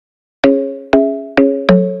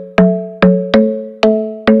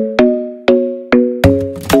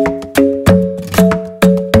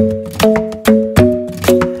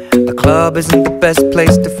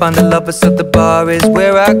find the lovers, so the bar is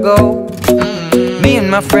where I go. Me and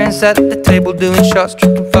my friends at the table doing shots,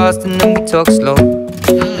 tripping fast, and then we talk slow.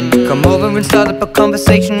 And you come over and start up a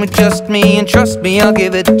conversation with just me, and trust me, I'll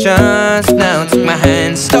give it a chance. Now take my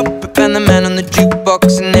hand, stop it, and the man on the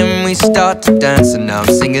jukebox, and then we start to dance. And now I'm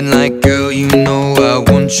singing like, girl, you know I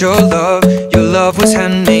want your love. Your love was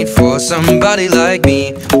handmade for somebody like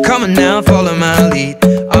me. Come on now, follow my lead.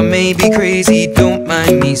 I may be crazy, don't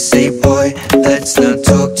mind me. Say, boy, let's not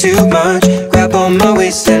talk too much. Grab on my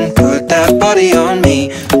waist and put that body on me.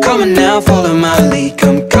 Come on now, follow my lead.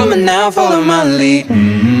 Come on now, follow my lead.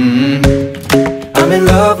 I'm in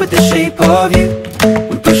love with the shape of you.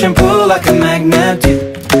 We push and pull like a magnet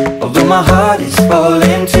do. Although my heart is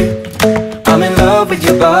falling too. I'm in love with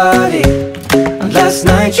your body. And last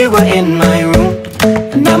night you were in my room,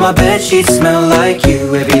 and now my bedsheets smell like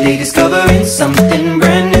you. Every day discovering something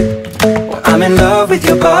brand new. Well, I'm in love with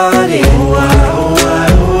your body. Oh, I, oh, I,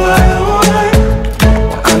 oh, I, oh, I.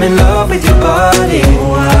 Well, I'm in love with your body.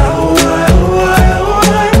 Oh, I, oh, I, oh, I, oh,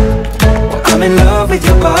 I. Well, I'm in love with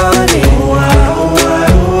your body. Oh, I, oh, I,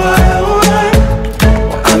 oh, I, oh, I.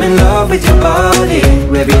 Well, I'm in love with your body.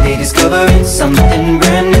 Every day discovering something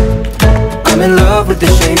brand new. I'm in love with the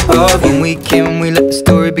shape of you. When we came, we let the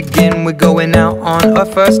story begin. We're going out on our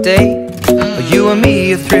first date. You and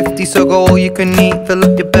me are thrifty, so go all you can eat. Fill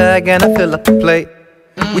up your bag and I fill up the plate.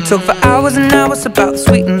 We talk for hours and hours about the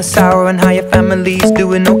sweet and the sour, and how your family's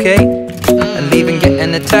doing okay. And leaving,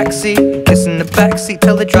 getting a taxi, kissing the backseat,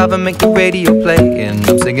 tell the driver make the radio play. And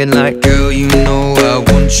I'm singing like, girl, you know I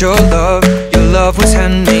want your love. Your love was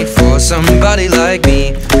handmade for somebody like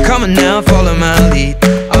me. Come on now, follow my lead.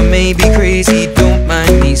 I may be crazy, don't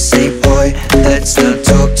mind me. Say, boy, let's not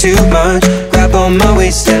talk too much. Grab on my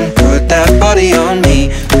waist and put that body on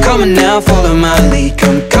me. Come on now, follow my lead.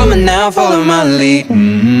 Come on now, follow my lead.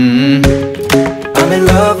 I'm in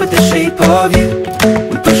love with the shape of you.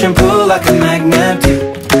 We push and pull like a magnet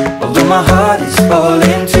do. Although my heart is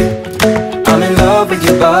falling too. I'm in love with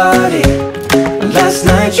your body. Last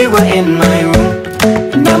night you were in my room,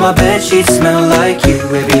 and now my bedsheets smell like you.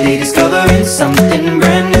 Every day discovering something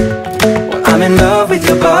brand new. Well, I'm in love with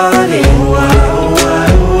your body. Oh, I, oh, I,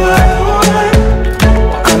 oh, I, oh, I.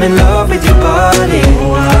 I'm in love with your body.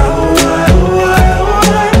 Oh, I, oh, I, oh, I,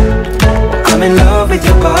 oh, I. I'm in love with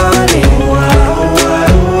your body. Oh, I, oh, I,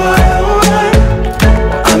 oh, I, oh,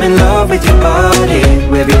 I. I'm in love with your body.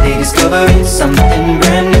 Every day discovering something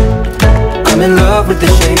brand new. I'm in love with the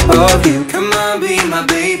shape of you. Come on, be my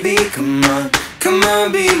baby, come on. Come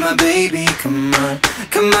on, be my baby, come on.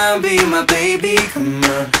 Come on, be my baby, come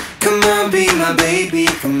on. Come on, be my baby,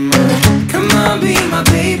 come on. Come on, be my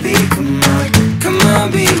baby, come on. Come on,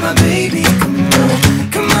 be my baby, come on.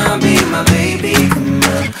 Come on, be my baby, come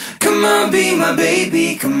on. Come on, be my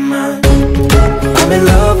baby, come on. I'm in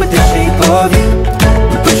love with the shape of you.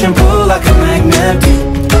 We push and pull like a magnet do.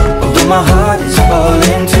 Although my heart is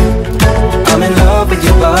falling too. I'm in love with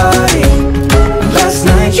your body. Last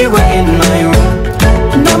night you were in my room,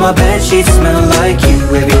 and now my bedsheets smell like you.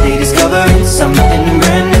 Every day discovering something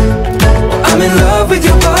brand new. I'm in love with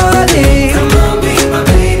your body. Come on, be my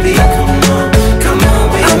baby, come on. Come on,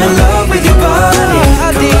 be I'm in love with your body.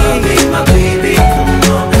 Come on, be my baby, come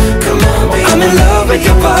on. Come on, be I'm in love with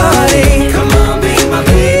your body. Come on, be my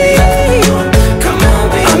baby, come on. Come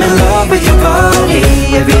on, be I'm in love with your body.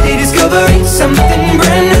 Every day discovering something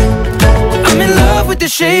brand new. I'm in love with the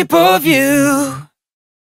shape of you.